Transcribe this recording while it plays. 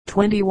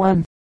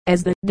21.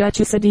 As the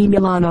Duchessa di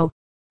Milano.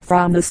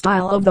 From the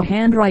style of the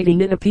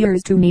handwriting it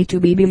appears to me to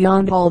be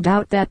beyond all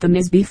doubt that the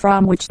Nisbe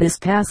from which this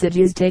passage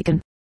is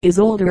taken, is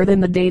older than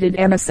the dated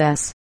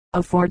MSS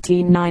of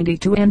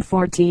 1492 and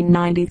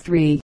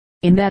 1493.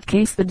 In that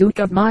case the Duke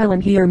of Milan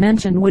here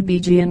mentioned would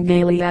be Gian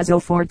Galeazzo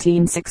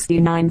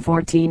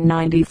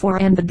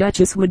 1469-1494, and the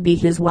Duchess would be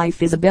his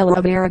wife Isabella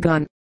of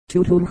Aragon,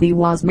 to whom he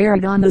was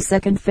married on the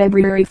 2nd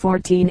February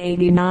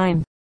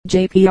 1489.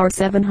 JPR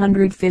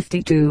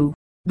 752.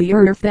 The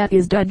earth that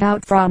is dug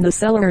out from the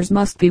cellars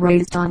must be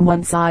raised on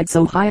one side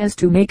so high as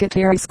to make a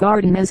terrace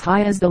garden as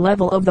high as the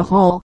level of the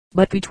hall,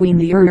 but between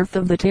the earth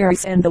of the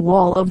terrace and the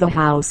wall of the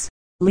house,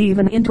 leave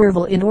an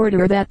interval in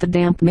order that the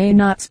damp may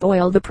not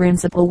spoil the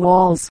principal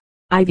walls.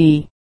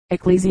 IV.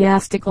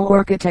 Ecclesiastical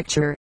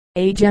Architecture.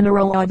 A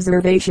General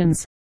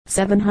Observations.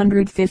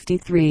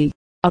 753.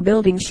 A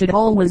building should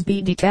always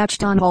be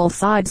detached on all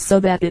sides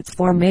so that its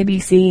form may be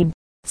seen.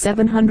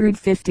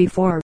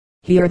 754.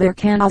 Here there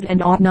cannot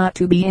and ought not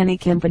to be any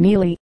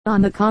campanile,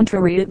 on the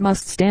contrary it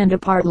must stand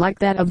apart like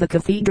that of the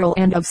cathedral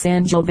and of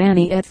San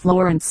Giovanni at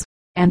Florence,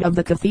 and of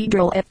the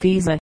cathedral at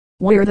Pisa,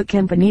 where the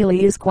campanile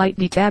is quite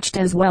detached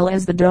as well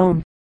as the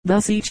dome.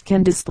 Thus each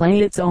can display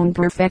its own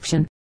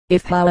perfection.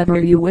 If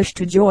however you wish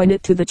to join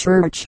it to the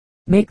church,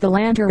 make the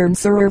lantern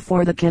serve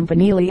for the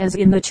campanile as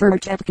in the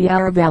church at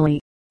Chiaravalli.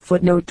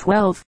 Footnote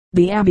 12.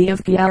 The Abbey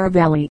of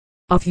Chiaravalli,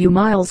 a few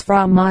miles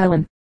from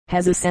Milan,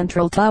 has a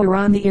central tower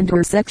on the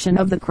intersection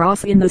of the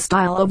cross in the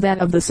style of that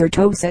of the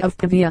Certosa of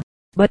Pavia,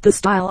 but the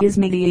style is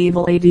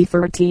medieval AD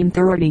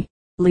 1330.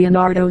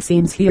 Leonardo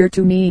seems here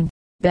to mean,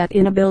 that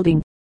in a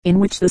building, in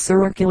which the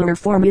circular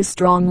form is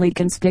strongly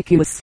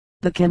conspicuous,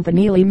 the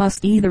campanile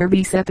must either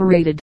be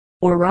separated,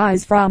 or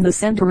rise from the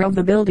center of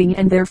the building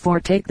and therefore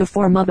take the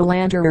form of a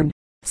lantern.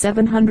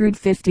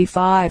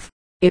 755.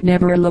 It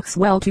never looks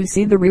well to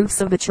see the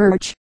roofs of a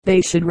church.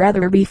 They should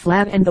rather be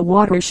flat and the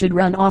water should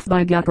run off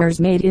by gutters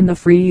made in the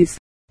frieze.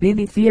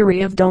 The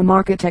theory of dome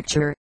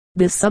architecture.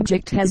 This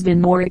subject has been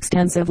more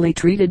extensively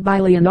treated by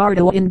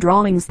Leonardo in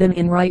drawings than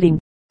in writing.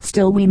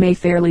 Still we may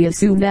fairly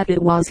assume that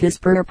it was his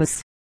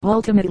purpose,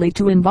 ultimately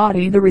to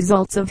embody the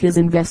results of his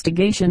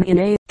investigation in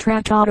a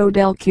Trattato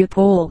del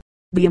Cupole.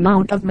 The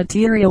amount of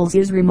materials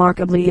is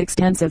remarkably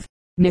extensive.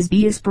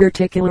 Nisbe is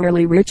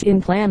particularly rich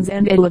in plans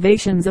and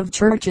elevations of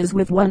churches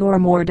with one or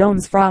more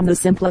domes from the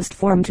simplest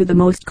form to the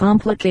most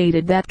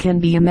complicated that can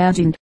be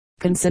imagined.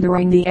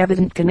 Considering the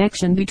evident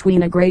connection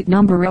between a great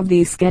number of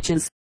these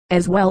sketches,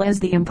 as well as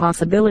the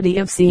impossibility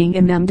of seeing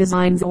in them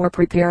designs or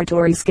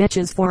preparatory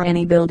sketches for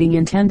any building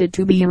intended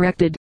to be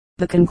erected,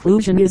 the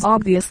conclusion is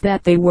obvious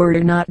that they were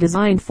not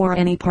designed for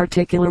any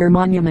particular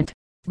monument,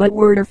 but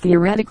were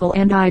theoretical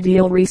and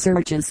ideal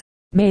researches,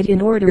 made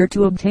in order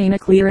to obtain a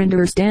clear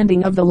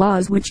understanding of the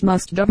laws which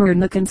must govern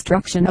the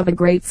construction of a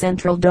great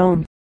central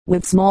dome,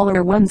 with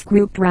smaller ones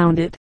grouped round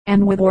it,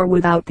 and with or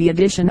without the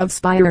addition of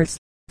spires,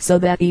 so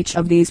that each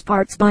of these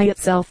parts by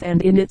itself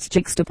and in its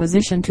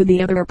juxtaposition to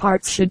the other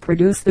parts should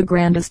produce the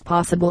grandest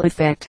possible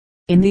effect.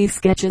 In these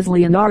sketches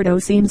Leonardo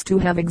seems to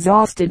have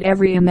exhausted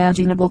every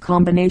imaginable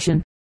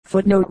combination.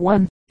 Footnote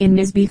 1. In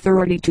Nisbe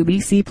 32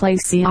 BC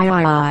place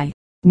CIII.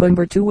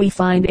 Number 2 we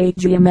find 8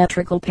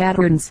 geometrical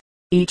patterns,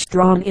 each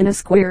drawn in a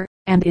square,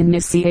 and in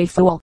Nisbe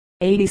full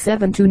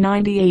 87 to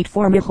 98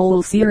 form a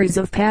whole series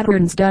of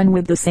patterns done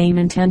with the same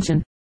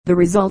intention. The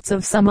results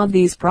of some of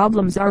these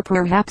problems are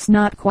perhaps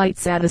not quite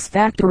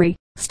satisfactory,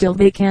 still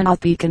they cannot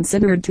be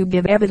considered to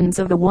give evidence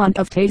of the want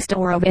of taste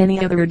or of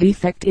any other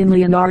defect in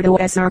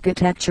Leonardo's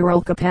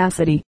architectural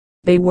capacity.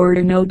 They were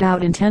no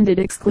doubt intended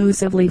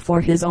exclusively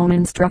for his own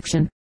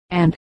instruction,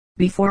 and,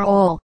 before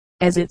all,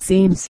 as it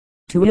seems,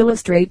 to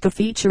illustrate the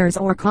features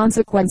or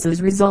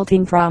consequences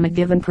resulting from a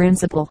given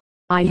principle.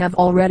 I have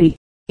already,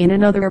 in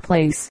another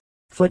place,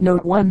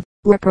 footnote 1,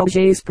 Le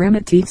Projets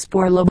Primitifs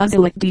pour la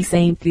Basilique de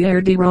Saint-Pierre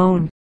de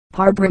Rome,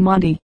 par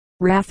Bramonti,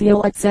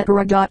 Raphael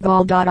etc.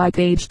 Vol.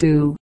 page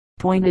 2,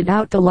 pointed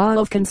out the law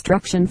of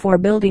construction for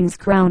buildings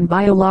crowned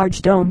by a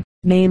large dome,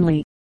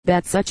 namely,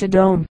 that such a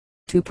dome,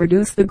 to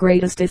produce the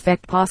greatest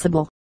effect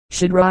possible,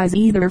 should rise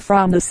either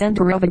from the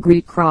center of a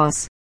Greek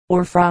cross,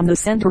 or from the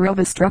center of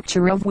a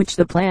structure of which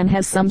the plan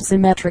has some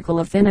symmetrical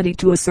affinity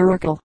to a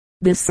circle,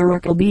 this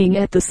circle being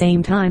at the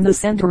same time the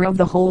center of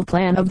the whole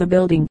plan of the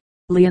building.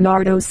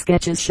 Leonardo's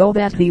sketches show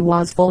that he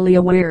was fully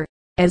aware,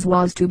 as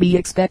was to be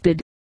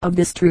expected, of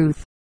this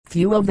truth.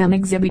 Few of them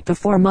exhibit the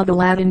form of a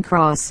Latin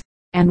cross,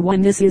 and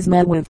when this is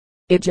met with,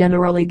 it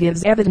generally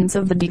gives evidence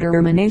of the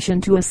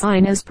determination to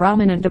assign as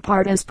prominent a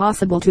part as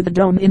possible to the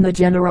dome in the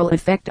general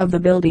effect of the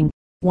building,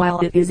 while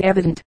it is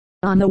evident,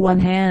 on the one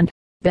hand,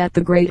 that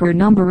the greater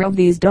number of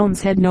these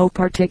domes had no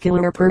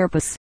particular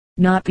purpose,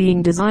 not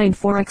being designed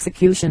for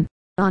execution.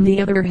 On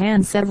the other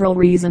hand, several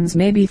reasons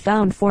may be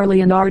found for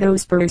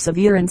Leonardo's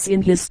perseverance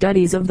in his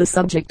studies of the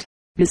subject.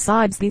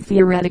 Besides the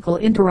theoretical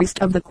interest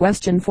of the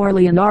question for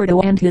Leonardo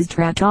and his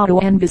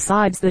Trattato, and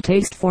besides the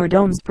taste for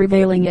domes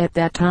prevailing at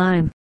that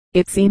time,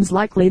 it seems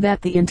likely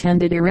that the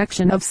intended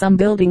erection of some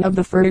building of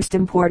the first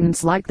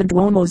importance like the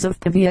Duomos of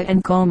Pavia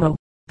and Como,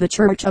 the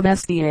Church of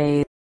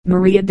Sta.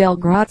 Maria del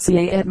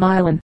Grazie at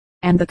Milan,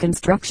 and the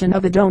construction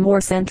of a dome or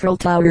central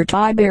tower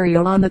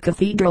Tiberio on the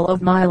Cathedral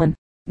of Milan,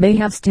 may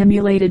have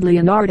stimulated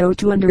Leonardo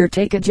to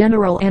undertake a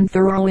general and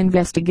thorough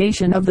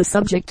investigation of the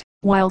subject,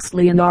 whilst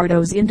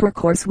Leonardo's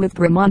intercourse with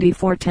Bramante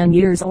for 10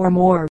 years or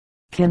more,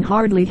 can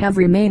hardly have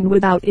remained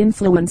without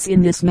influence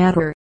in this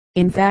matter.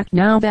 In fact,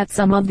 now that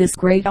some of this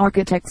great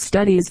architect's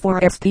studies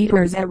for S.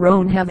 Peters at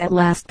Rome have at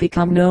last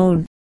become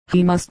known,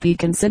 he must be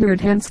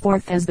considered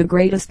henceforth as the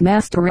greatest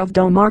master of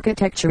dome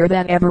architecture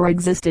that ever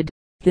existed.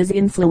 His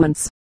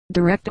influence,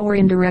 direct or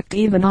indirect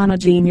even on a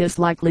genius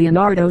like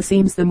Leonardo,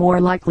 seems the more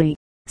likely,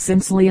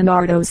 since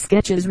Leonardo's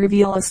sketches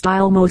reveal a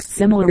style most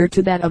similar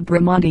to that of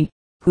Bramante,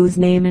 whose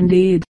name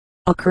indeed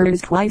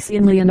occurs twice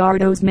in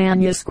Leonardo's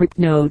manuscript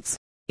notes.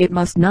 It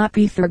must not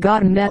be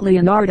forgotten that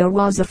Leonardo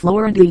was a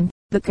Florentine.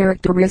 The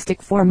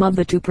characteristic form of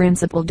the two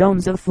principal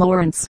domes of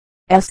Florence,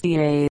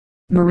 Sta.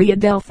 Maria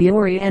del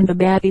Fiore and the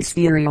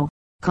Battisterio,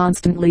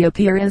 constantly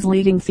appear as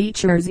leading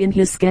features in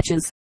his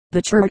sketches.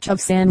 The church of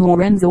San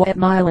Lorenzo at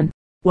Milan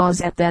was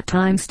at that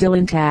time still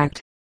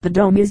intact. The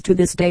dome is to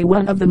this day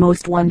one of the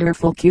most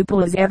wonderful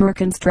cupolas ever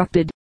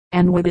constructed,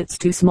 and with its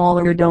two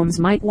smaller domes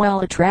might well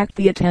attract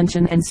the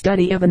attention and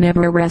study of a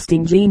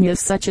never-resting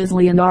genius such as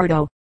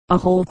Leonardo. A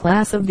whole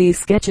class of these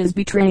sketches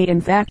betray in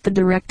fact the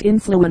direct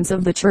influence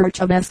of the Church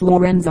of S.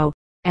 Lorenzo,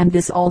 and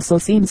this also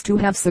seems to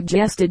have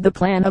suggested the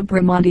plan of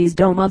Bramante's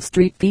dome of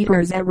St.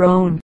 Peter's at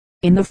Rome.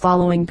 In the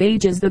following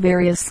pages the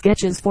various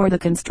sketches for the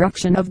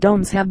construction of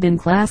domes have been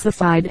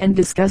classified and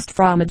discussed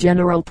from a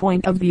general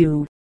point of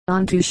view.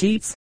 On two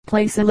sheets,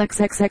 place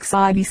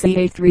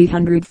LXXXIBCA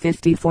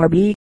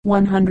 354B,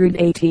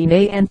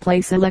 118A and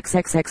place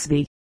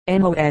LXXXV,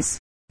 NOS,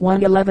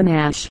 111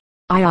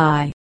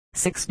 II.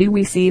 6b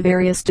we see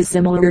various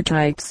dissimilar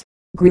types,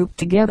 grouped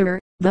together.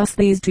 Thus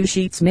these two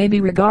sheets may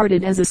be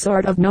regarded as a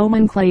sort of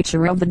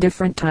nomenclature of the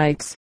different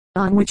types,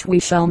 on which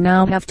we shall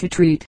now have to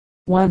treat.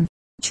 1.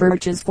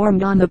 Churches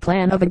formed on the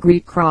plan of a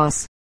Greek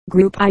cross.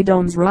 Group I.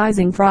 Domes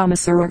rising from a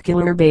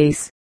circular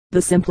base.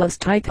 The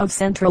simplest type of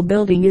central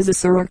building is a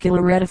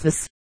circular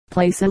edifice.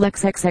 Place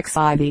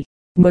LXXXIV.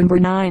 Number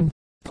 9.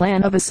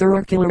 Plan of a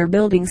circular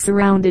building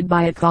surrounded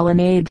by a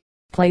colonnade.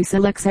 Place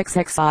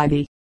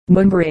LXXXIV.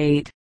 Number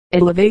 8.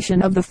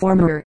 Elevation of the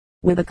former,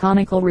 with a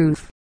conical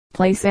roof.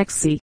 Place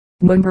XC.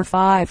 Number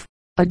 5.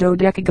 A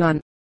dodecagon,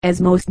 as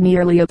most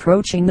nearly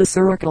approaching the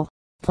circle.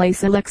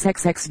 Place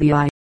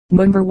LXXXVI.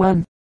 Number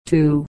 1,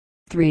 2,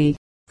 3,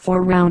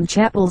 4 round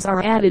chapels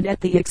are added at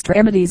the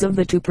extremities of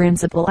the two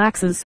principal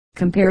axes.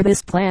 Compare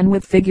this plan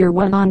with figure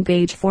 1 on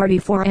page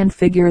 44 and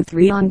figure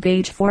 3 on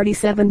page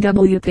 47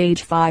 W.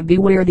 Page 5b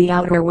where the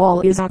outer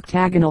wall is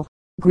octagonal.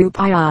 Group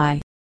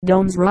II.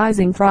 Domes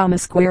rising from a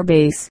square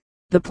base.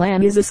 The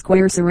plan is a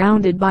square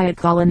surrounded by a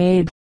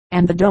colonnade,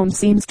 and the dome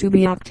seems to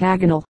be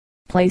octagonal.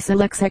 Place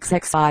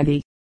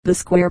LXXXIV. The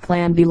square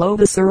plan below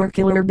the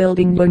circular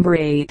building number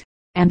 8,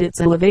 and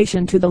its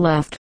elevation to the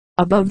left.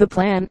 Above the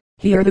plan,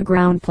 here the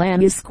ground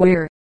plan is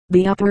square,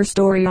 the upper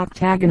story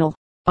octagonal.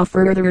 A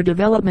further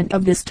development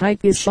of this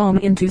type is shown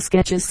in two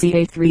sketches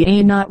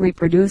CA3A not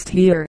reproduced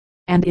here,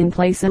 and in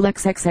place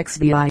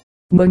LXXXVI.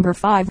 Number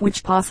 5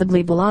 which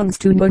possibly belongs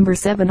to number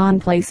 7 on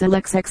place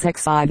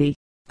LXXXIV.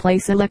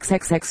 Place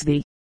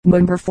LXXXV.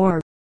 Number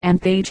 4,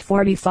 and page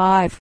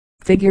 45.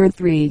 Figure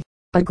 3.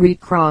 A Greek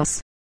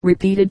cross.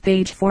 Repeated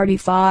page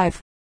 45.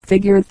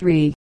 Figure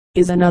 3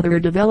 is another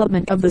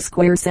development of the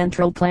square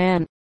central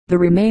plan. The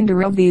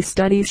remainder of these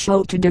studies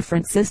show two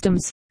different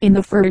systems. In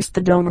the first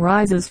the dome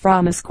rises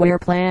from a square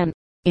plan.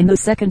 In the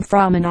second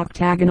from an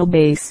octagonal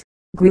base.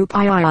 Group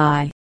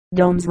III.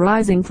 Domes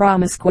rising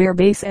from a square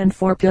base and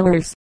 4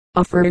 pillars.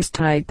 A first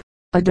type.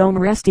 A dome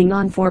resting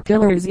on 4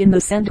 pillars in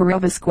the center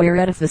of a square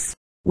edifice,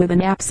 with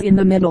an apse in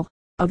the middle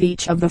of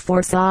each of the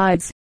 4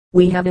 sides.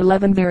 We have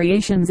 11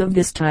 variations of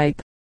this type.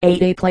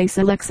 8a place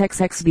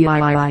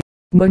LXXXVII.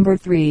 Number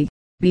 3.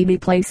 BB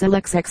place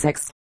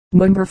LXXX.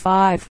 Number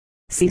 5.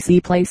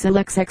 CC place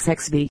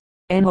LXXXV.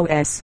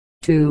 NOS.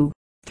 2,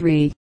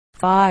 3,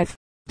 5.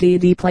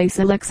 DD place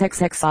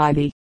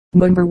LXXXIV.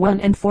 Number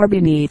 1 and 4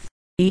 beneath.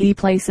 EE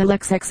place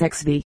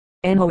LXXXV.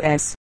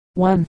 NOS.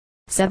 1,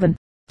 7,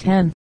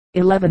 10,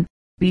 11.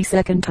 B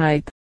second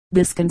type.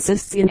 This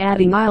consists in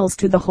adding aisles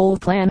to the whole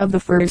plan of the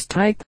first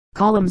type.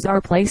 Columns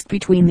are placed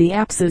between the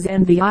apses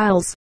and the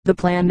aisles. The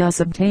plan thus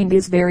obtained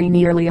is very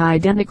nearly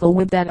identical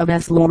with that of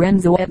S.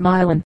 Lorenzo at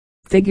Milan.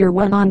 Figure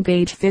 1 on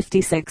page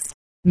 56.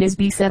 Ms.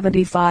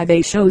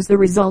 B75A shows the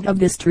result of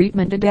this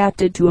treatment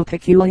adapted to a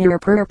peculiar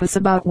purpose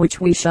about which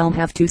we shall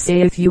have to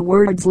say a few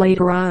words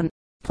later on.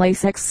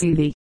 Place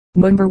XCV.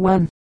 Number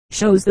 1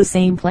 shows the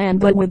same plan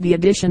but with the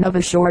addition of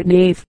a short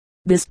nave.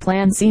 This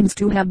plan seems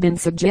to have been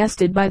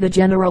suggested by the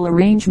general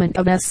arrangement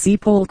of S.C.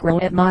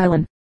 Pulcro at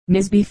Milan.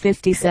 Ms.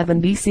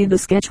 B57B see the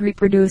sketch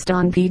reproduced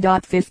on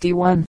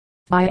P.51.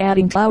 By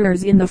adding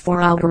towers in the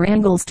 4 outer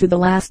angles to the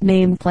last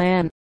named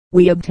plan,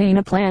 we obtain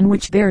a plan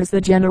which bears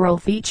the general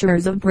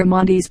features of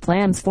Bramante's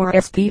plans for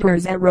S.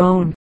 Peters at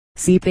Rome.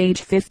 See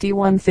page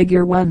 51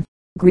 figure 1.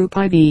 Group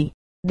IB.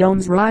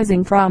 Domes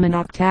rising from an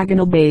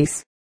octagonal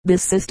base.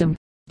 This system,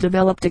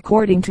 developed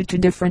according to two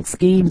different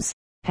schemes,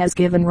 has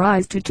given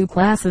rise to two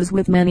classes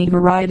with many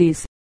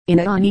varieties. In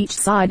A, on each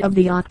side of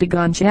the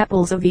octagon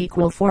chapels of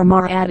equal form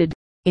are added.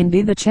 In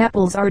B, the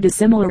chapels are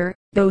dissimilar,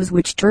 those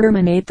which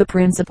terminate the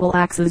principal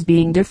axes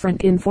being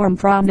different in form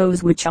from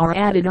those which are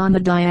added on the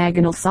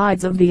diagonal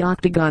sides of the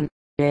octagon.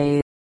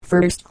 A.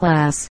 First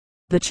class.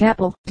 The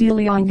chapel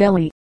degli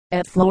Angeli,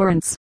 at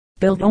Florence,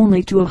 built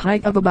only to a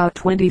height of about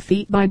 20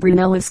 feet by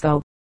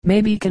Brunellesco,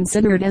 may be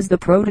considered as the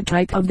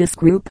prototype of this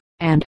group,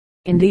 and,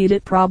 indeed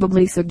it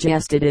probably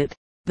suggested it.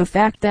 The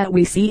fact that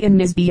we see in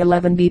Ms.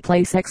 B11b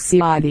place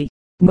XCID,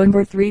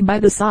 number 3 by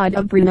the side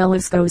of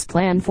Brunellesco's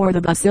plan for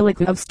the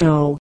Basilica of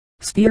Sto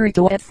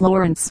Spirito at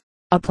Florence,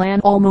 a plan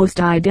almost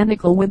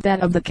identical with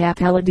that of the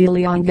Cappella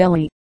degli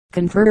Angeli,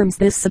 confirms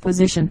this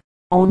supposition.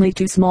 Only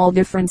two small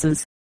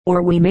differences,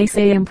 or we may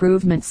say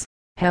improvements,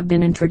 have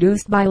been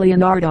introduced by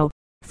Leonardo.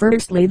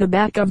 Firstly, the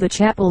back of the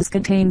chapels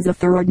contains a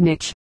third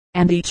niche,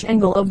 and each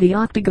angle of the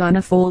octagon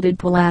a folded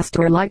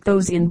pilaster like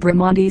those in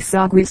Bramante's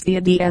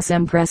Sagrestia di S.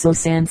 Presso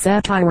San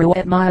Satiro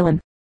at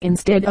Milan,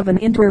 instead of an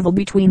interval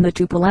between the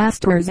two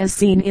pilasters as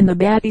seen in the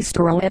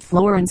Battistero at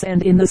Florence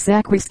and in the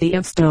Sacristy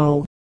of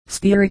Sto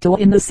Spirito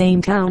in the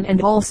same town,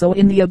 and also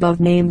in the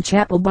above-named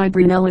chapel by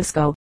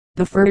Brunellesco.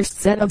 The first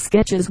set of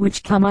sketches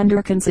which come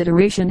under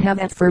consideration have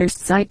at first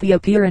sight the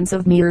appearance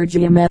of mere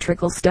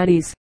geometrical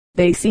studies.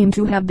 They seem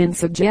to have been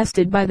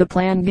suggested by the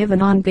plan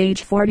given on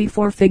page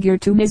 44 figure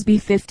 2 Ms.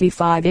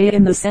 B55a,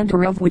 in the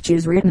center of which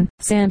is written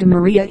Santa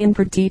Maria in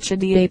Praticcia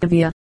di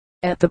Pavia.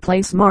 At the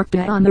place marked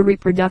A on the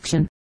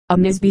reproduction, a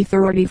Ms.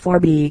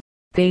 B34b,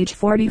 page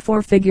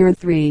 44 figure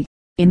 3.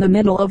 In the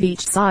middle of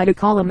each side a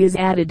column is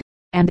added,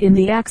 and in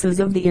the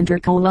axes of the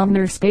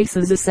intercolumnar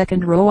spaces a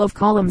second row of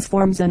columns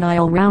forms an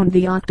aisle round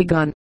the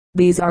octagon.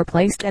 These are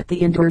placed at the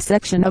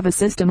intersection of a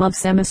system of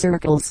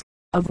semicircles,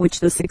 of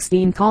which the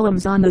 16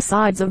 columns on the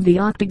sides of the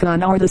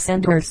octagon are the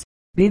centers.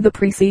 The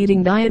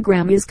preceding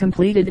diagram is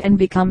completed and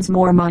becomes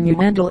more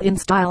monumental in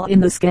style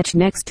in the sketch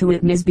next to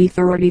it Ms.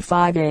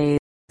 B35a.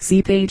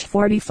 See page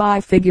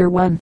 45 figure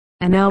 1.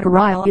 An outer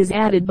aisle is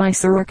added by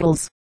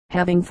circles,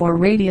 having for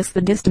radius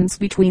the distance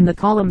between the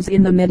columns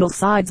in the middle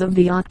sides of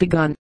the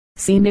octagon.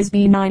 See Ms.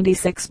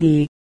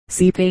 B96b.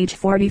 See page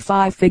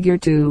 45 figure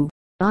 2.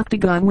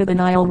 Octagon with an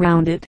aisle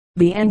round it.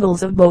 The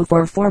angles of both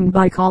are formed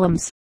by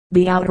columns.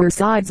 The outer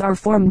sides are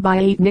formed by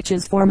 8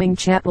 niches forming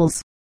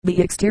chapels. The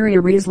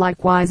exterior is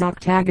likewise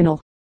octagonal,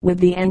 with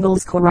the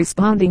angles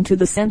corresponding to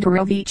the center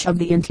of each of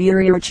the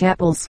interior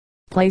chapels.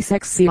 Place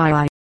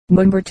XCI.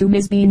 Number 2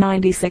 Ms.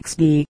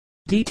 B96b.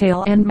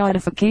 Detail and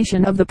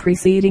modification of the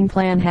preceding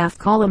plan. Half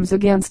columns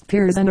against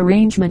piers, an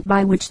arrangement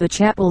by which the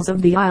chapels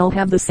of the aisle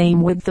have the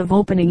same width of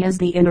opening as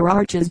the inner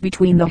arches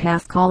between the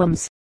half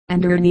columns.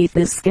 Underneath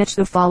this sketch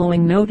the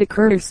following note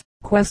occurs: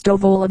 Questo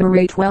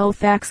volere 12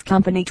 fax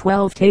company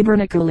 12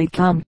 tabernaculi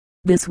cum.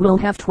 This will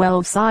have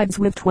 12 sides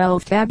with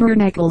 12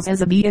 tabernacles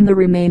as a B. In the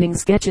remaining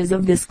sketches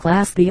of this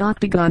class the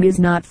octagon is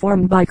not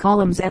formed by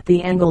columns at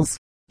the angles.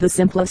 The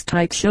simplest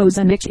type shows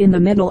a niche in the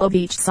middle of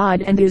each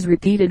side and is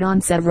repeated on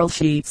several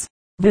sheets,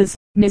 viz.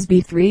 Ms.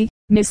 B3,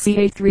 Ms.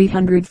 CA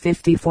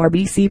 354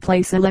 BC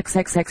place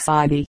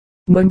LXXXIB.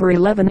 Number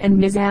 11 and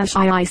Ms. Ash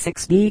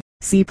II6B,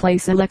 C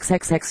place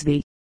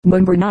LXXXB.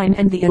 Number 9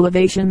 and the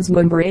elevations.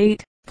 Number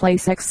 8,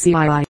 place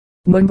XCII.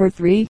 Number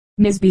 3,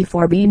 Ms.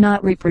 B4B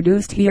not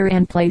reproduced here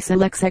and place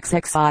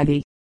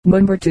LXXXIB.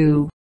 Number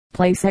 2,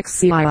 place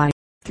XCII.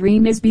 3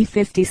 Ms.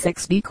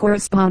 B56b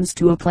corresponds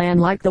to a plan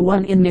like the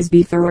one in Ms.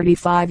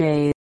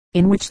 B35a,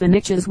 in which the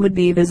niches would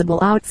be visible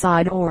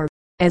outside or,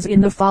 as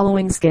in the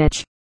following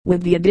sketch,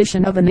 with the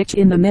addition of a niche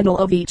in the middle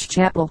of each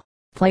chapel.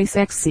 Place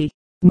XC.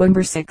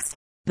 Number 6.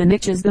 The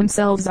niches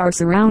themselves are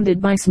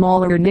surrounded by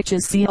smaller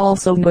niches. See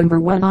also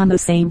number 1 on the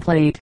same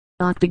plate.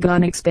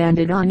 Octagon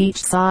expanded on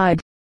each side.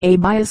 A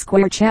by a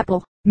square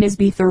chapel. Ms.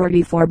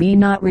 B34b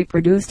not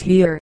reproduced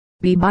here.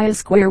 B by a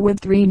square with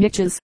 3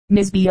 niches.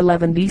 Ms.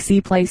 B11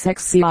 BC place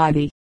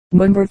XCID.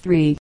 Number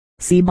 3.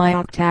 C by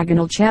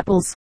octagonal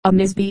chapels. A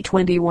Ms.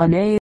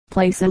 B21a,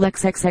 place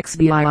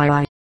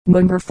LXXXBII.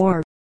 Number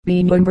 4.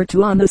 B number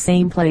 2 on the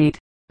same plate.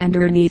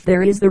 Underneath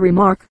there is the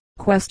remark,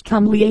 Quest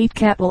cum le 8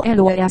 capel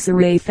anno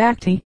essere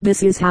facti.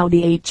 This is how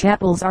the 8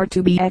 chapels are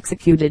to be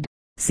executed.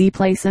 See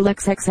place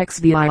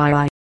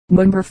LXXXBII.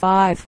 Number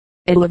 5.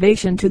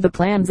 Elevation to the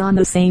plans on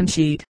the same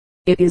sheet.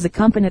 It is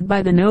accompanied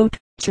by the note,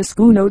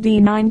 Ciascuno di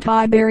 9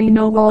 Tiberi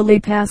no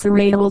vuole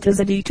passare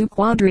altezza di 2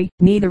 quadri.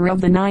 Neither of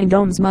the 9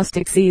 domes must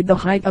exceed the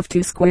height of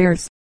 2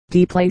 squares.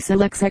 D place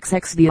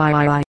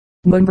LXXXBII.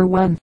 Number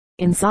 1.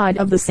 Inside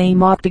of the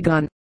same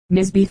octagon,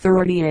 Ms.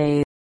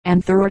 B30A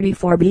and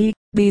 34B.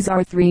 These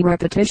are 3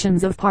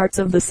 repetitions of parts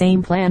of the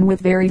same plan with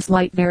very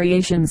slight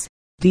variations.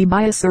 D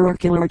by a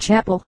circular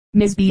chapel.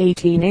 Ms.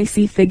 B18a.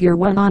 See figure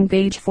 1 on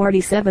page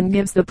 47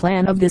 gives the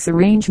plan of this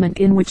arrangement,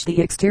 in which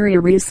the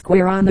exterior is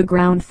square on the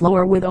ground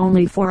floor with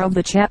only 4 of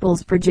the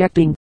chapels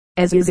projecting,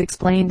 as is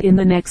explained in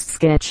the next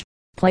sketch.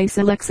 Place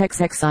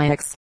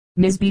LXXXIX.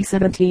 Ms.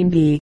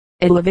 B17b.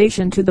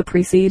 Elevation to the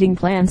preceding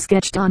plan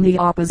sketched on the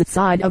opposite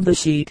side of the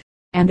sheet,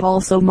 and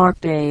also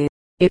marked A.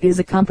 It is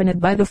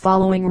accompanied by the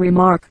following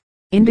remark,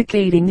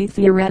 indicating the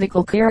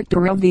theoretical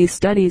character of these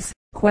studies.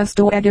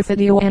 Questo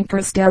edificio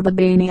ancrestava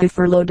bene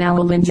ferlo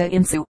dalla linea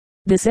in su.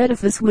 This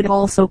edifice would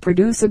also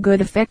produce a good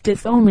effect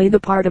if only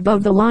the part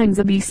above the lines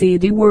of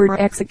BCD were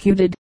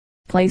executed.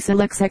 Place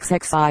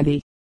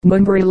LXXXIV.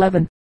 Number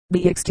 11.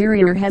 The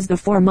exterior has the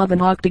form of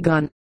an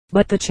octagon,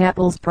 but the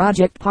chapels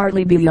project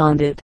partly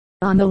beyond it.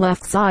 On the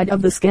left side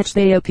of the sketch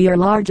they appear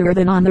larger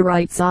than on the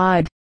right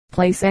side.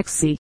 Place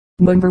XC.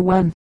 Number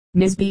 1.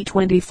 Ms.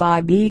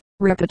 B25B.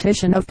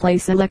 Repetition of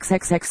place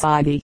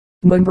LXXXIV.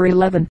 Number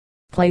 11.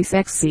 Place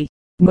XC.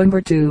 Number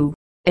 2.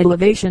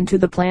 Elevation to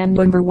the plan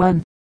number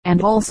 1,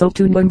 and also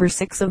to number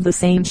 6 of the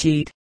same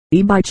sheet.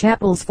 E by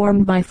chapels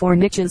formed by 4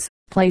 niches.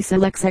 Place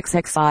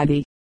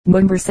LXXXIV.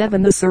 Number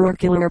 7. The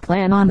circular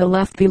plan on the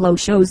left below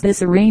shows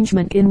this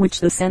arrangement in which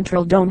the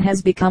central dome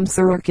has become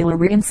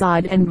circular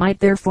inside and might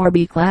therefore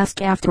be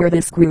classed after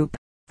this group.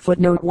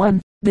 Footnote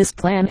 1. This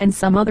plan and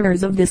some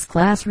others of this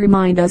class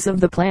remind us of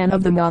the plan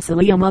of the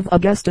Mausoleum of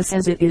Augustus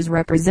as it is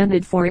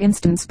represented for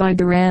instance by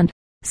Durand.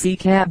 See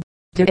Cab.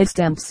 De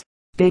Estamps.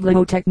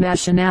 Bibliothèque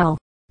Nationale.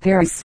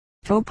 Paris.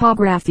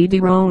 Topographie de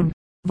Rhône.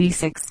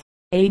 V6.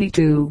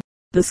 82.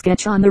 The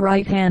sketch on the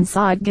right-hand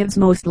side gives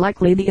most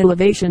likely the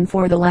elevation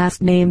for the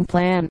last named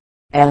plan.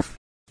 F.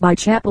 By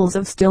chapels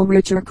of still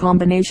richer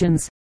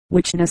combinations,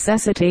 which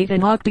necessitate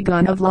an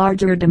octagon of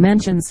larger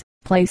dimensions.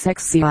 Place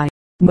XCI.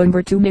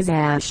 Number 2. Ms.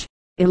 Ash.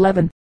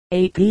 11.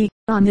 AP.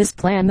 On this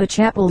plan the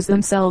chapels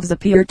themselves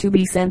appear to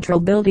be central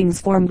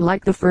buildings formed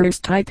like the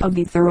first type of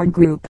the third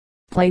group.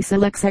 Place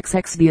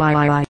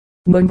LXXXVII.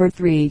 Number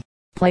 3.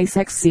 Place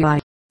XCI.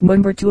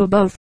 Number 2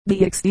 above.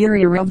 The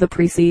exterior of the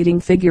preceding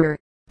figure,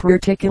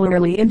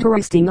 particularly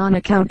interesting on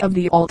account of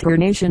the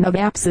alternation of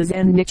apses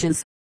and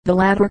niches, the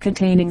latter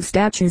containing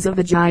statues of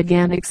a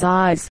gigantic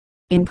size,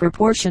 in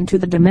proportion to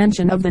the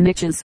dimension of the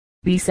niches.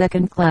 B.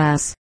 Second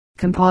class.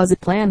 Composite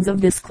plans of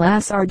this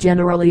class are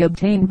generally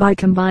obtained by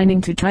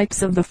combining 2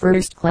 types of the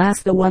first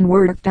class, the one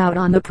worked out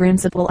on the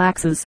principal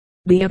axis,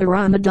 the other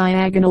on the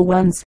diagonal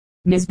ones.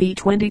 Ms.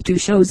 B22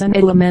 shows an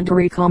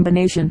elementary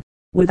combination,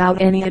 without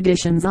any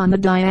additions on the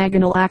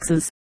diagonal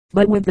axis,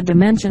 but with the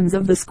dimensions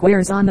of the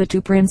squares on the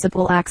 2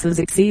 principal axes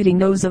exceeding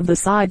those of the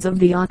sides of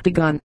the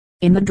octagon.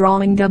 In the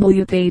drawing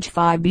W page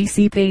 5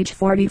 BC page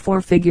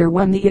 44 figure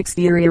 1 the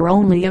exterior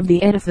only of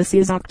the edifice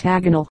is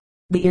octagonal,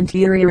 the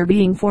interior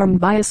being formed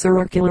by a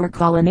circular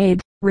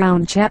colonnade.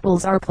 Round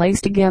chapels are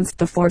placed against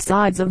the 4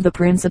 sides of the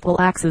principal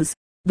axes.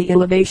 The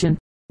elevation,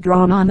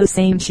 drawn on the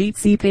same sheet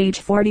see page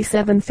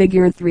 47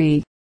 figure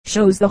 3,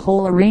 shows the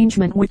whole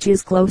arrangement which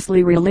is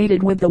closely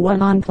related with the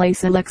one on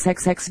place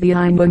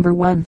LXXXVI number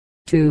 1.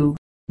 2.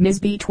 Ms.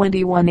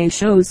 B21A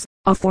shows,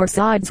 4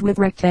 sides with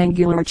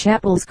rectangular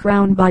chapels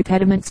crowned by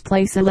pediments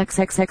place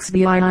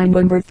LXXXVI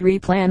number 3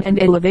 plan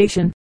and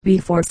elevation. B.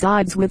 4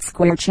 sides with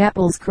square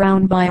chapels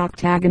crowned by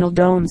octagonal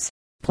domes.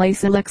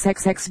 Place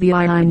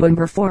LXXXVI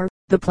number 4,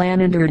 the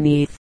plan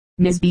underneath.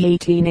 Ms.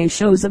 B18A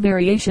shows a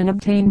variation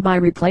obtained by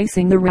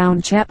replacing the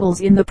round chapels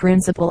in the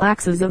principal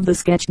axis of the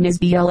sketch. Ms.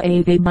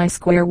 BLA by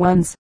square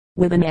ones,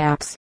 with an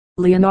apse.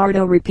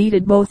 Leonardo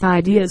repeated both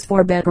ideas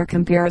for better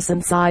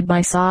comparison side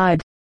by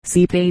side.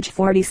 See page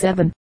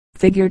 47.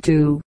 Figure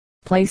 2.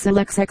 Place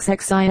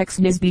LXXXIX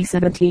Ms.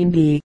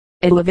 B17B.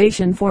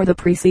 Elevation for the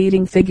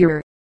preceding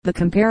figure. The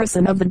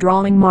comparison of the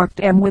drawing marked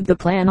M with the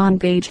plan on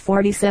page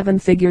 47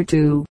 figure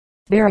 2,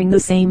 bearing the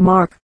same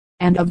mark,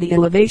 and of the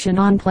elevation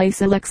on place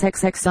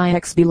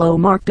LXXXIX below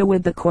marked A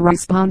with the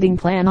corresponding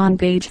plan on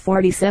page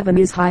 47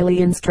 is highly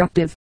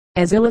instructive,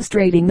 as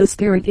illustrating the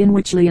spirit in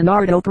which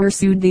Leonardo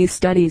pursued these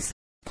studies.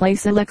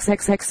 Place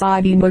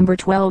LXXXIV number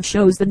 12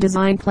 shows the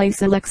design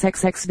place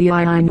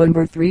LXXXVI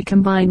number 3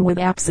 combined with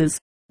apses,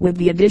 with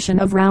the addition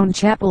of round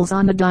chapels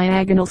on the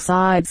diagonal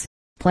sides.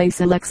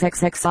 Place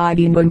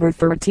LXXXIV number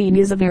 13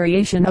 is a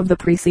variation of the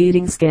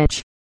preceding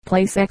sketch.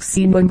 Place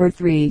XC number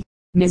 3.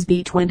 Ms.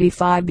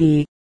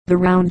 B25B. The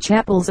round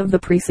chapels of the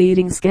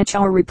preceding sketch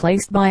are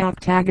replaced by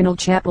octagonal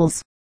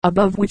chapels,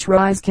 above which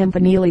rise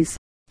campaniles.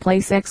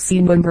 Place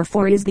XC number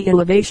 4 is the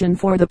elevation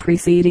for the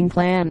preceding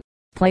plan.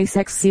 Place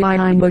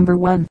XCI number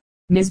 1.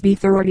 Ms.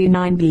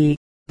 B39B.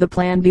 The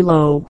plan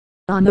below.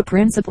 On the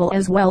principal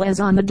as well as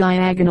on the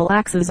diagonal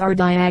axes are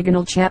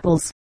diagonal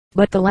chapels,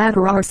 but the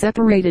latter are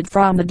separated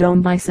from the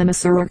dome by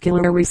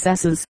semicircular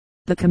recesses.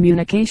 The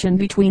communication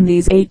between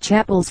these 8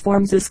 chapels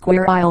forms a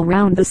square aisle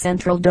round the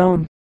central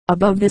dome.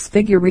 Above this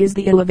figure is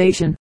the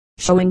elevation,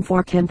 showing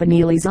 4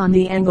 campaniles on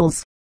the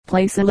angles.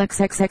 Place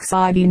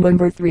LXXXIV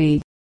number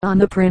 3. On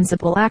the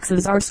principal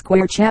axis are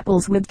square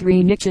chapels with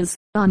 3 niches,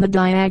 on the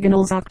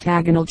diagonals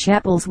octagonal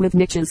chapels with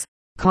niches.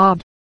 Cobb.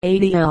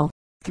 ADL.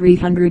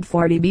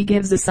 340b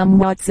gives a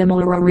somewhat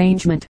similar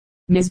arrangement.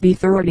 Ms.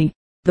 B30.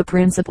 The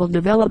principal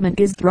development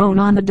is thrown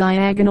on the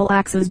diagonal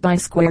axis by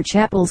square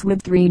chapels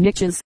with 3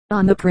 niches.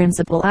 On the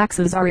principal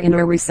axis are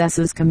inner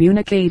recesses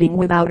communicating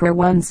with outer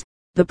ones.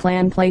 The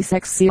plan place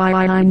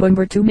XCII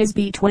number 2 Ms.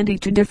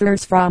 B22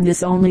 differs from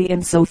this only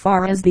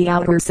insofar as the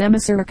outer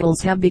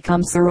semicircles have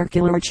become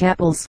circular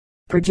chapels,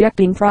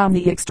 projecting from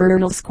the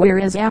external square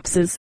as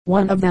apses.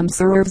 One of them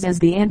serves as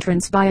the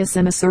entrance by a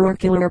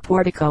semicircular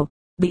portico.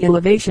 The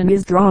elevation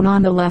is drawn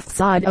on the left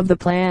side of the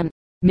plan.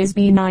 Ms.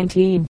 B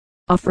 19.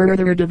 A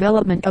further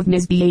development of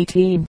Ms. B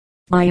 18.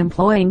 By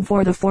employing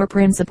for the four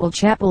principal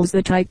chapels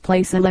the type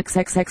Place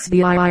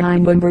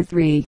LXXXVII number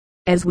 3.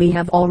 As we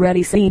have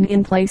already seen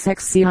in Place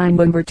XCI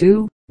number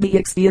 2, the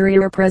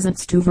exterior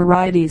presents two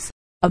varieties.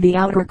 Of the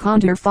outer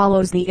contour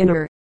follows the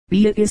inner.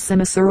 B it is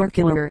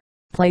semicircular.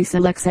 Place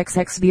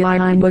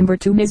LXXXVII number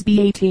 2 Ms.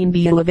 B 18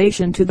 B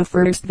elevation to the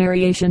first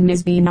variation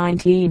Ms. B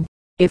 19.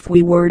 If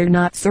we were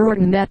not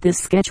certain that this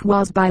sketch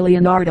was by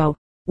Leonardo,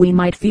 we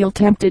might feel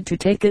tempted to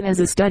take it as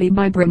a study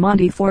by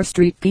Bramante for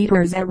St.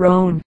 Peter's at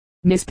Rome.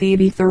 Ms.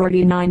 PB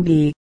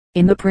 39B.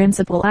 In the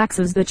principal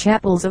axes the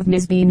chapels of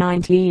Ms. B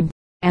 19,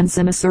 and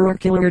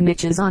semicircular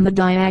niches on the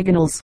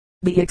diagonals.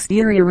 The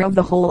exterior of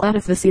the whole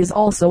edifice is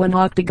also an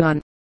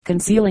octagon,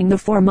 concealing the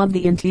form of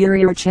the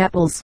interior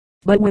chapels,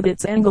 but with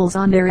its angles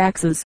on their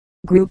axes.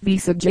 Group B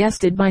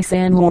suggested by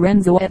San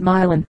Lorenzo at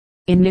Milan.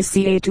 In Ms.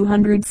 CA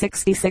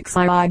 266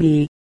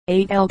 IIB,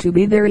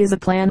 8L2B there is a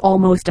plan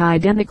almost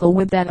identical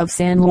with that of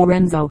San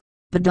Lorenzo.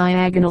 The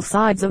diagonal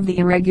sides of the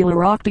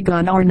irregular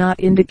octagon are not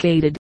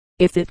indicated.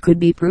 If it could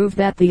be proved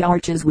that the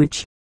arches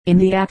which, in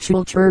the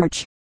actual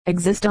church,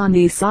 exist on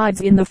these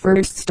sides in the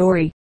first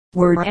story,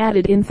 were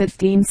added in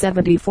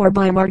 1574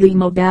 by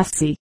Martino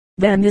Bassi,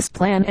 then this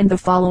plan and the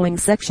following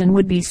section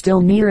would be still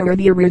nearer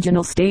the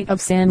original state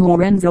of San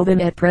Lorenzo than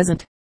at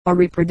present. A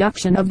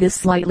reproduction of this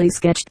slightly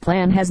sketched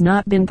plan has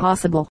not been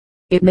possible.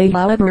 It may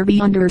however be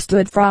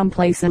understood from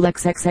Place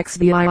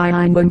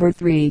LXXXVII number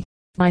 3,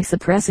 by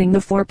suppressing the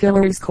four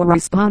pillars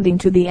corresponding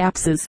to the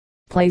apses.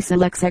 Place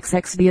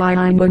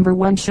LXXXVII number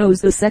 1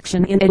 shows the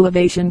section in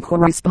elevation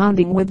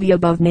corresponding with the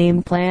above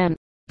named plan.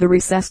 The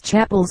recessed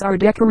chapels are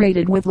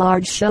decorated with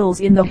large shells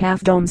in the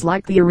half domes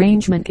like the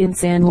arrangement in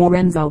San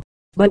Lorenzo,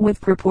 but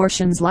with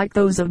proportions like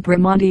those of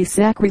Bramante's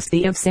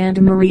sacristy of Santa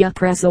Maria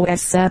Presso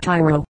S.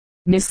 Satiro.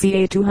 Ms.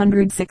 CA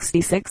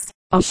 266,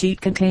 a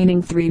sheet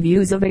containing 3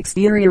 views of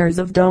exteriors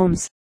of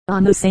domes.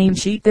 On the same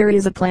sheet there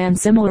is a plan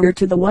similar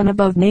to the one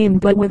above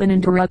named but with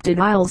uninterrupted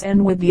aisles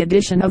and with the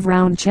addition of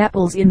round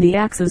chapels in the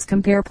axis.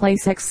 Compare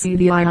Place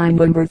XCVI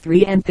number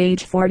 3 and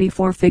page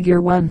 44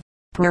 figure 1.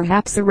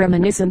 Perhaps a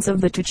reminiscence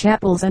of the two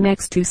chapels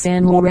annexed to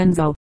San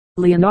Lorenzo.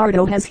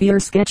 Leonardo has here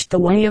sketched the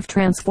way of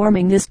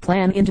transforming this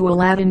plan into a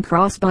Latin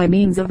cross by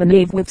means of a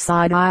nave with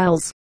side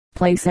aisles.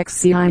 Place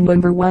XCI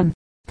number 1.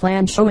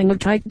 Plan showing a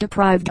type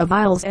deprived of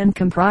aisles and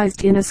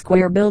comprised in a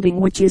square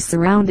building which is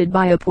surrounded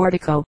by a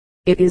portico.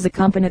 It is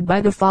accompanied by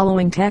the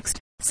following text,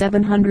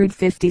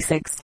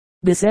 756.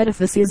 This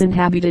edifice is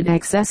inhabited,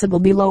 accessible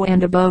below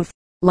and above,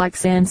 like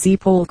San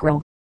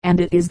Sepolcro, and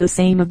it is the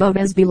same above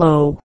as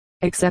below,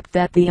 except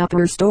that the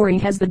upper story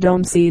has the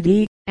dome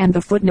CD, and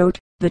the footnote,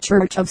 the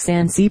Church of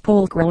San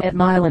Sepolcro at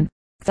Milan,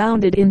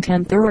 founded in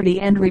 1030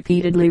 and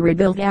repeatedly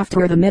rebuilt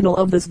after the middle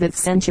of the 5th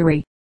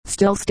century,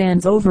 still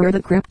stands over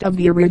the crypt of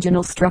the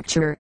original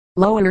structure.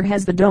 Lower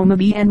has the dome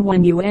of E, and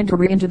when you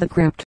enter into the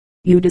crypt,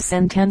 you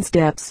descend 10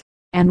 steps.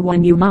 And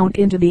when you mount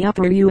into the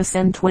upper you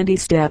ascend 20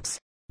 steps,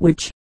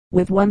 which,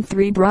 with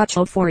 3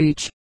 braccio for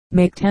each,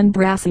 make 10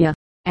 braccia,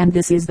 and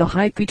this is the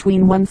height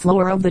between one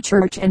floor of the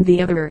church and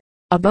the other.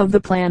 Above the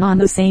plan on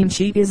the same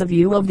sheet is a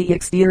view of the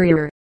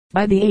exterior.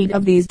 By the aid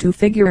of these 2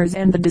 figures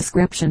and the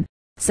description,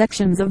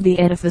 sections of the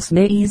edifice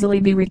may easily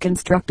be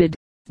reconstructed,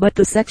 but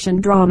the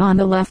section drawn on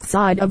the left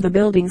side of the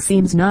building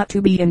seems not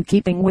to be in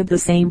keeping with the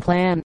same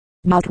plan.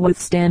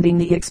 Notwithstanding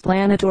the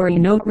explanatory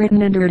note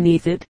written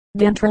underneath it,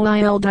 Dentro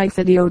il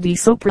diffidio di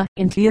sopra,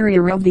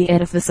 interior of the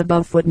edifice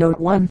above footnote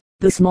 1,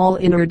 the small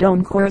inner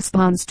dome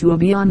corresponds to a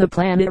B on the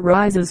plan. It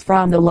rises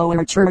from the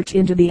lower church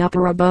into the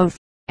upper above,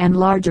 and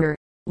larger,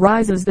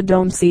 rises the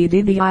dome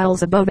CD. The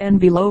aisles above and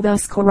below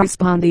thus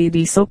correspond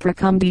di sopra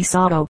cum di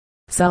sotto,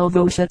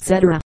 salvoce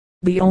etc.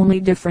 The only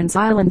difference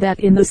island that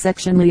in the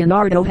section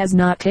Leonardo has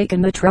not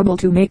taken the trouble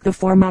to make the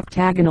form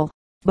octagonal,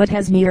 but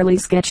has merely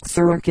sketched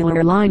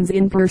circular lines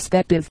in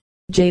perspective.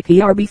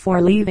 JPR.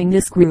 Before leaving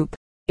this group,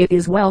 it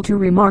is well to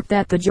remark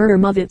that the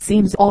germ of it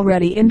seems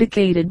already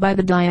indicated by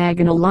the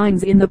diagonal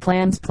lines in the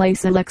plans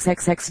Place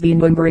LXXXV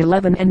number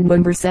 11 and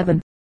number 7.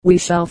 We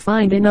shall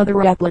find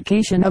another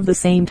application of the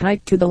same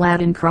type to the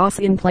Latin cross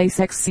in Place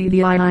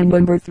XCVI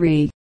number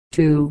 3.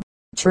 2.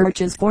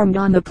 Churches formed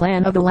on the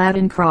plan of the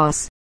Latin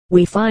cross.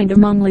 We find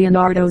among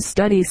Leonardo's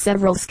studies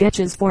several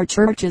sketches for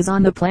churches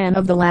on the plan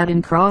of the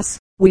Latin cross.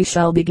 We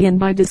shall begin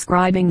by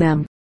describing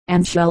them,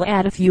 and shall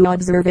add a few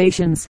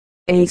observations.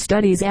 A.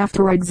 Studies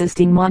after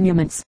existing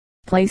monuments.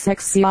 Place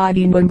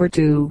XCID number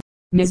 2.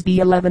 Ms. B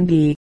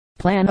 11B.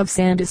 Plan of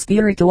Santo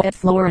Spirito at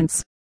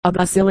Florence. A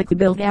basilica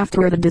built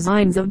after the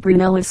designs of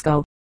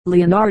Brunellesco.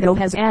 Leonardo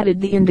has added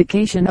the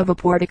indication of a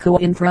portico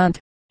in front,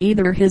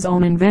 either his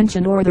own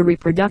invention or the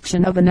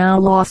reproduction of a now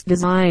lost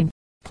design.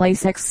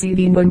 Place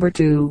XCD number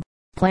 2.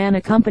 Plan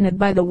accompanied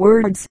by the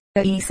words,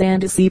 E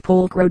Santa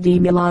Sepolcro di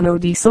Milano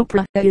di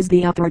Sopra, is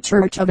the upper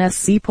church of S.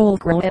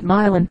 Sepolcro at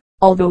Milan,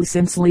 although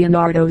since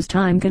Leonardo's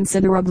time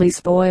considerably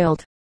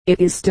spoiled,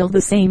 it is still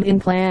the same in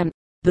plan.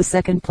 The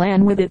second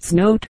plan with its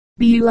note,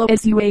 Below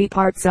SUA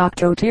part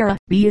Soctoterra.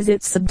 B is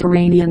its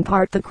subterranean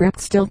part. The crypt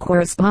still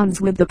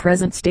corresponds with the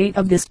present state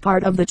of this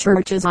part of the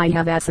church as I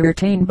have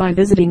ascertained by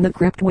visiting the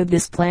crypt with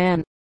this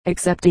plan,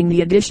 excepting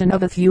the addition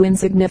of a few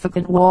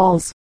insignificant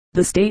walls.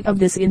 The state of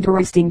this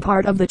interesting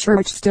part of the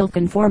church still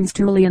conforms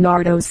to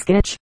Leonardo's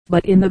sketch,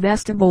 but in the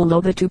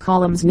vestibule the two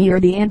columns near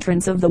the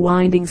entrance of the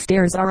winding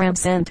stairs are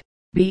absent.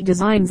 B.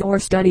 Designs or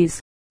studies.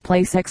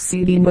 Place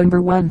XCD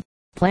number 1.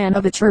 Plan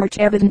of a church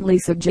evidently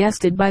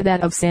suggested by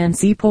that of San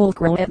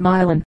Sepolcro at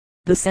Milan.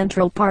 The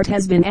central part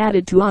has been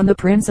added to on the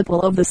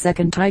principle of the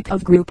second type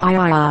of group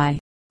III.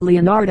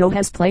 Leonardo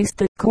has placed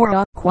the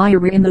cora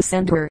choir in the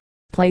center.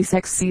 Place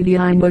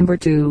XCDI number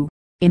 2.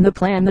 In the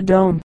plan the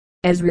dome,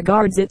 as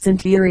regards its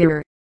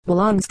interior,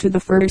 belongs to the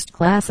first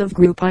class of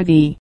group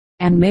IV,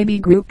 and may be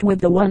grouped with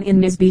the one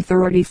in NISB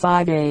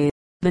 35A.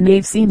 The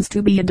nave seems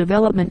to be a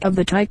development of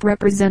the type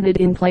represented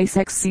in place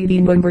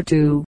XCD number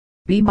 2.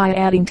 B. By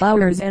adding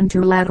towers and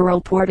two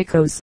lateral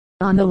porticos.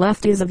 On the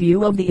left is a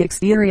view of the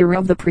exterior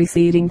of the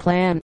preceding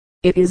plan.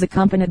 It is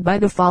accompanied by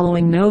the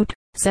following note,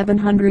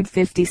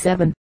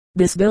 757.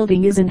 This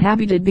building is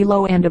inhabited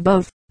below and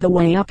above. The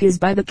way up is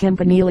by the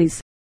campaniles,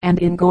 and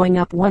in going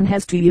up one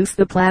has to use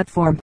the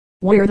platform,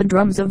 where the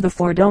drums of the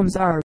four domes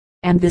are,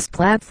 and this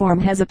platform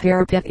has a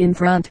parapet in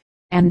front,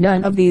 and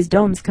none of these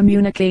domes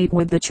communicate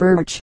with the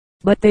church,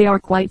 but they are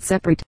quite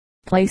separate.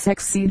 Place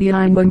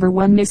XCDI number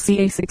 1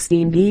 NISCA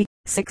 16B,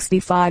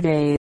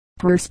 65A.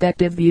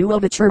 Perspective view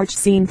of a church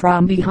seen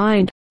from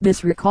behind.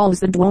 This recalls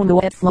the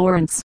Duomo at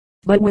Florence,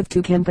 but with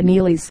two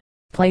campaniles.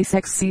 Place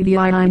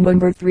XCDI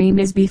number 3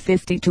 NISB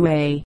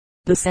 52A.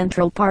 The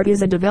central part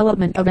is a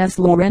development of S.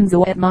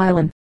 Lorenzo at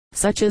Milan,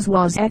 such as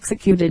was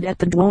executed at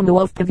the Duomo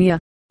of Pavia.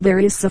 There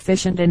is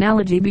sufficient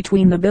analogy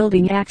between the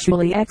building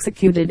actually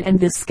executed and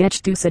this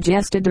sketch to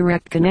suggest a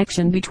direct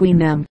connection between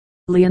them.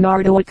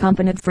 Leonardo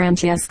accompanied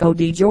Francesco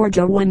di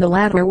Giorgio when the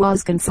latter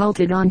was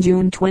consulted on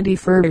June 21,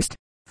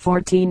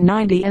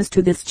 1490 as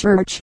to this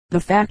church. The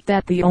fact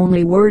that the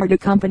only word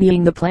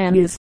accompanying the plan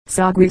is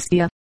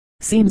sagristia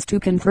seems to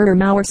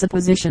confirm our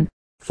supposition,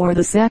 for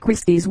the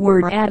sacristies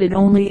were added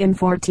only in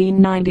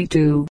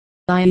 1492,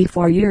 i.e.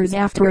 4 years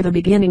after the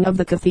beginning of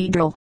the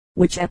cathedral,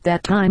 which at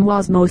that time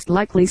was most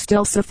likely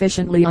still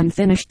sufficiently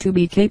unfinished to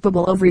be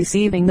capable of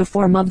receiving the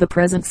form of the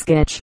present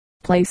sketch.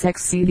 Place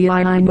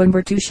XCDI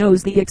number 2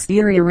 shows the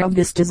exterior of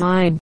this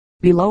design.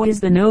 Below is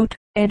the note,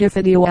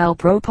 edificio al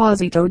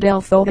proposito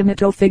del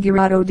fondamento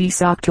figurado di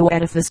socto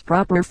edifice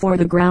proper for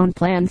the ground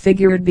plan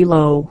figured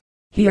below.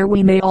 Here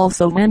we may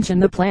also mention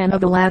the plan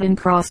of a Latin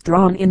cross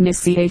drawn in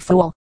Nicea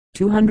Full,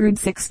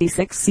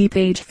 266 see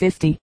page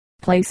 50.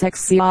 Place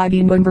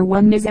XCID number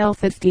 1 is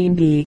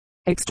L15B.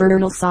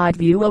 External side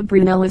view of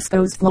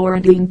Brunellesco's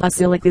Florentine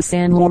Basilica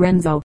San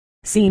Lorenzo,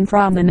 seen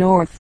from the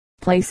north.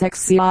 Place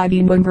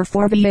XCID number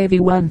 4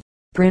 VAV1.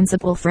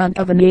 Principal front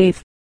of a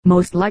nave,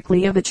 most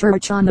likely of a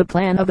church on the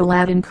plan of a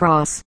Latin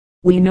cross.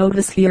 We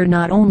notice here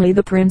not only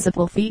the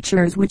principal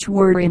features which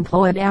were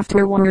employed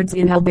afterwards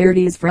in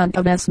Alberti's front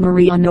of S.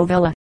 Maria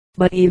Novella,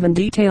 but even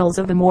details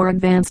of a more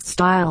advanced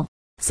style,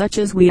 such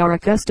as we are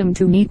accustomed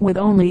to meet with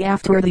only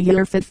after the year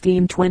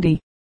 1520.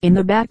 In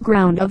the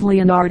background of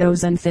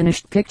Leonardo's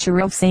unfinished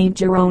picture of St.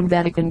 Jerome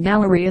Vatican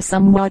Gallery a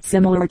somewhat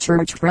similar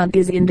church front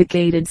is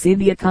indicated. See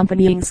the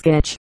accompanying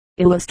sketch.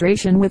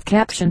 Illustration with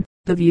caption,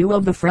 the view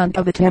of the front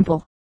of a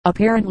temple.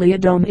 Apparently a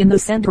dome in the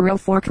center of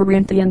 4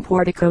 Corinthian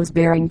porticos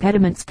bearing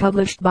pediments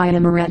published by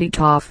Amoretti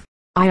Toff.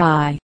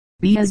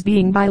 B as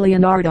being by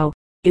Leonardo,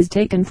 is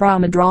taken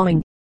from a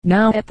drawing,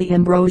 now at the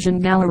Ambrosian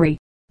Gallery.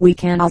 We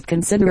cannot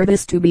consider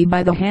this to be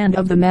by the hand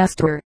of the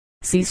master.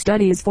 See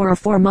studies for a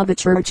form of a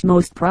church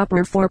most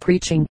proper for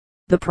preaching.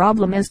 The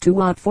problem as to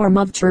what form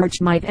of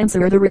church might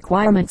answer the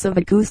requirements of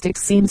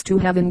acoustics seems to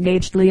have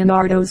engaged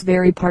Leonardo's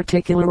very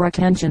particular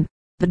attention.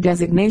 The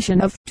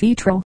designation of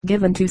tetro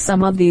given to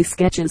some of these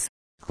sketches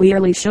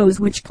clearly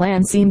shows which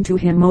plan seemed to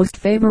him most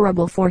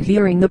favorable for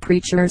hearing the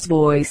preacher's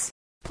voice.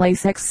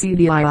 Place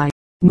XCDI.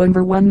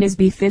 Number 1 is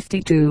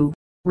B52.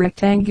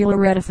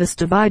 Rectangular edifice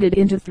divided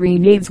into 3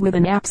 naves with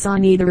an apse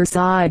on either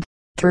side,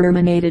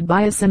 terminated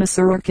by a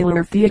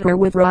semicircular theater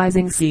with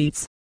rising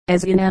seats.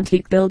 As in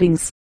antique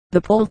buildings,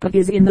 the pulpit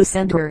is in the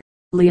center.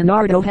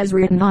 Leonardo has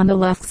written on the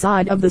left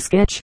side of the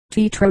sketch,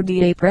 Tetro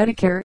da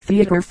Predicare,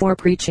 theater for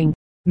preaching.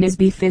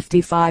 NISB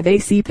 55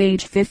 AC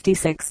page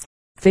 56.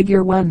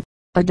 Figure 1.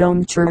 A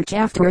domed church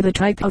after the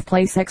type of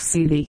place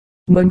XCD.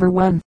 Number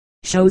 1.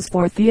 Shows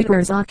 4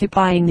 theaters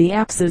occupying the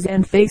apses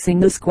and facing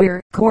the square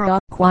cora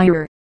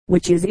choir,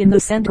 which is in the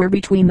center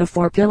between the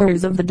 4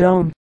 pillars of the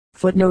dome.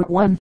 Footnote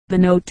 1. The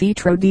note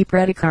Tetro di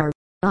Predicare,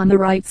 on the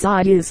right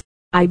side is,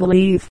 I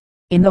believe,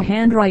 in the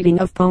handwriting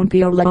of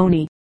Pompeo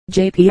Leoni.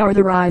 JPR.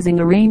 The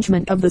rising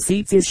arrangement of the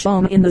seats is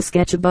shown in the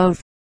sketch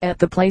above. At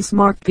the place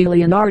marked P.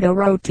 Leonardo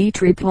wrote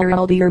Tetri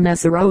pluraldier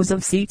messe rows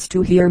of seats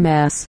to hear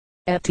mass.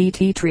 At T.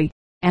 Tetri,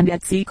 and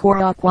at C.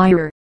 Cora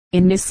choir,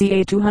 in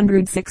Nicea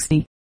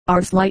 260,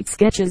 are slight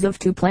sketches of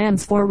 2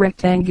 plans for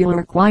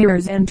rectangular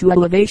choirs and 2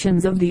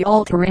 elevations of the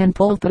altar and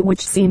pulpit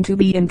which seem to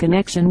be in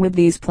connection with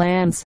these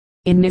plans.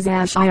 In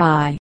Nisash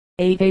II,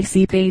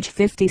 AAC page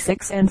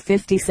 56 and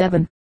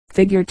 57.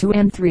 Figure 2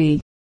 and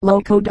 3.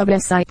 Loco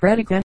dubesi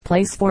predica,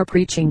 place for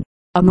preaching.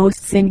 A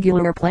most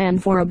singular plan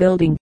for a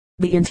building.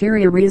 The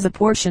interior is a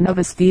portion of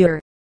a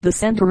sphere, the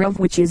center of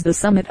which is the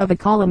summit of a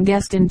column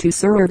destined to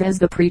serve as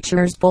the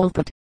preacher's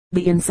pulpit.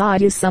 The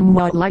inside is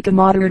somewhat like a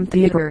modern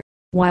theater,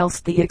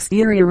 whilst the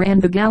exterior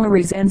and the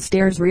galleries and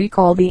stairs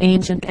recall the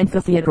ancient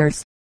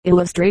amphitheaters.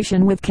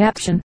 Illustration with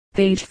caption,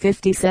 page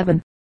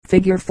 57.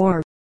 Figure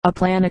 4. A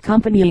plan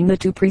accompanying the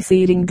two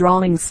preceding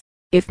drawings.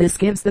 If this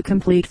gives the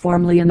complete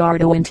form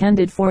Leonardo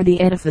intended for the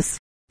edifice,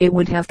 it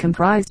would have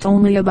comprised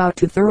only about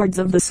 2/3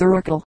 of the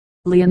circle.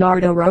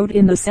 Leonardo wrote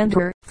in the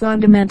center,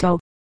 fundamento,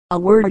 a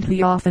word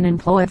he often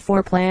employed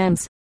for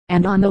plans,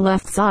 and on the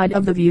left side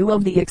of the view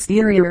of the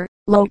exterior,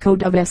 loco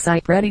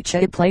dubesi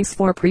predica, place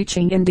for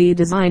preaching, indeed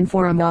designed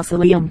for a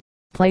mausoleum.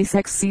 Place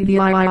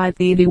XCVII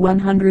Thede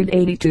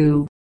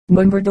 182.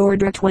 Number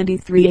d'ordre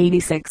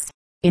 2386.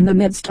 In the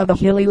midst of a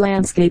hilly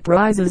landscape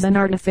rises an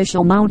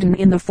artificial mountain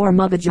in the form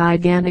of a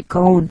gigantic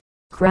cone,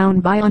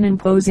 crowned by an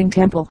imposing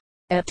temple.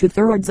 At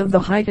 2/3 of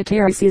the height a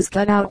terrace is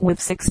cut out with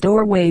 6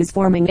 doorways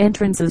forming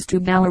entrances to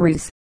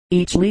galleries,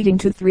 each leading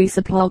to 3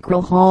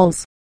 sepulchral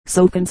halls,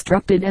 so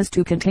constructed as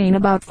to contain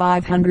about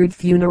 500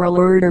 funeral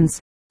urns,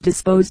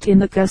 disposed in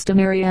the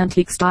customary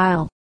antique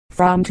style.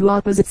 From 2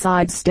 opposite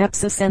sides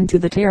steps ascend to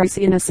the terrace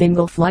in a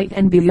single flight,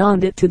 and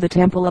beyond it to the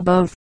temple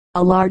above.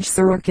 A large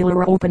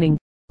circular opening,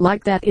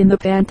 like that in the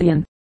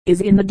Pantheon, is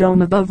in the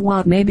dome above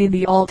what may be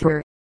the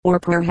altar, or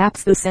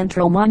perhaps the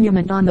central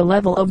monument on the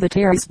level of the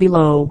terrace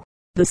below.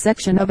 The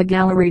section of a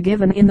gallery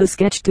given in the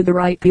sketch to the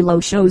right below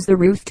shows the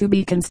roof to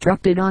be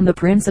constructed on the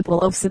principle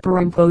of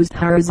superimposed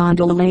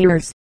horizontal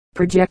layers,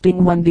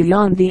 projecting one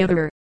beyond the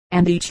other,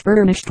 and each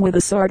furnished with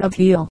a sort of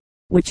heel,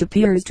 which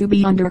appears to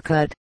be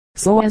undercut,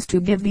 so as to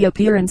give the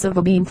appearance of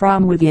a beam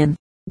from within.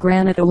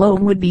 Granite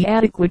alone would be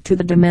adequate to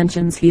the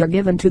dimensions here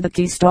given to the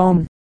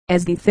keystone,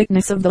 as the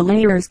thickness of the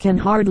layers can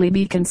hardly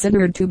be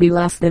considered to be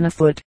less than a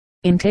foot.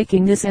 In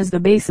taking this as the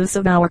basis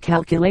of our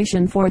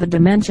calculation for the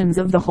dimensions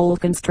of the whole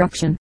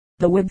construction,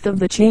 the width of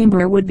the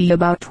chamber would be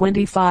about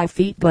 25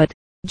 feet, but,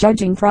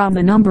 judging from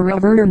the number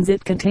of urns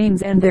it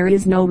contains, and there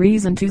is no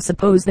reason to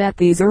suppose that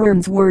these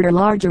urns were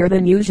larger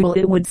than usual,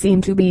 it would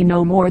seem to be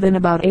no more than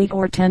about 8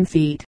 or 10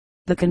 feet.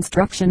 The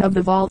construction of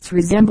the vaults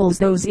resembles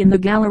those in the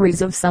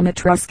galleries of some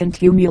Etruscan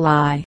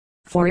tumuli.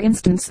 For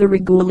instance, the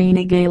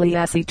Regolini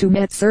Galeazzi tomb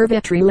at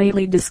Cervetri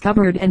lately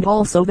discovered, and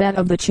also that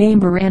of the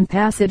chamber and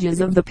passages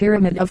of the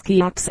Pyramid of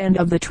Cheops and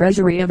of the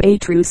treasury of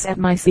Atrus at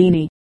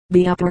Mycenae.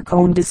 The upper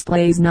cone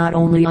displays not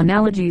only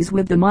analogies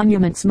with the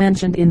monuments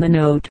mentioned in the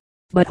note,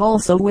 but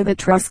also with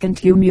Etruscan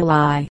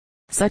tumuli,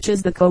 such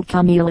as the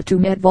Cocamilla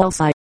tomb at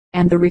Volsci,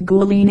 and the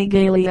Regolini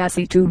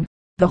Galeazzi tomb.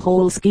 The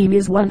whole scheme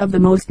is one of the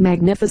most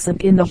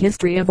magnificent in the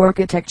history of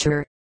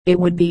architecture. It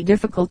would be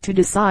difficult to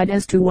decide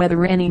as to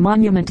whether any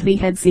monument he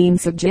had seen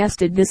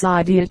suggested this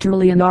idea to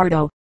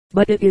Leonardo,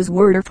 but it is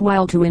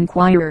worthwhile to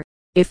inquire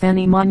if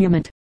any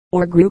monument,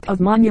 or group of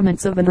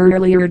monuments of an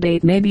earlier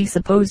date, may be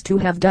supposed to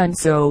have done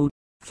so.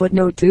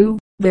 Footnote 2.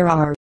 There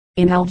are,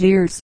 in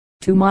Algiers,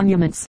 2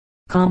 monuments,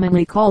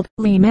 commonly called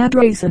Le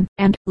Madrasan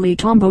and Le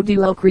Tombeau de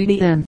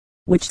l'Ocridien,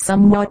 which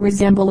somewhat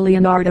resemble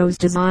Leonardo's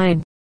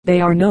design.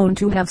 They are known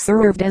to have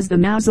served as the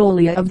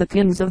mausolea of the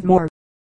kings of Moor.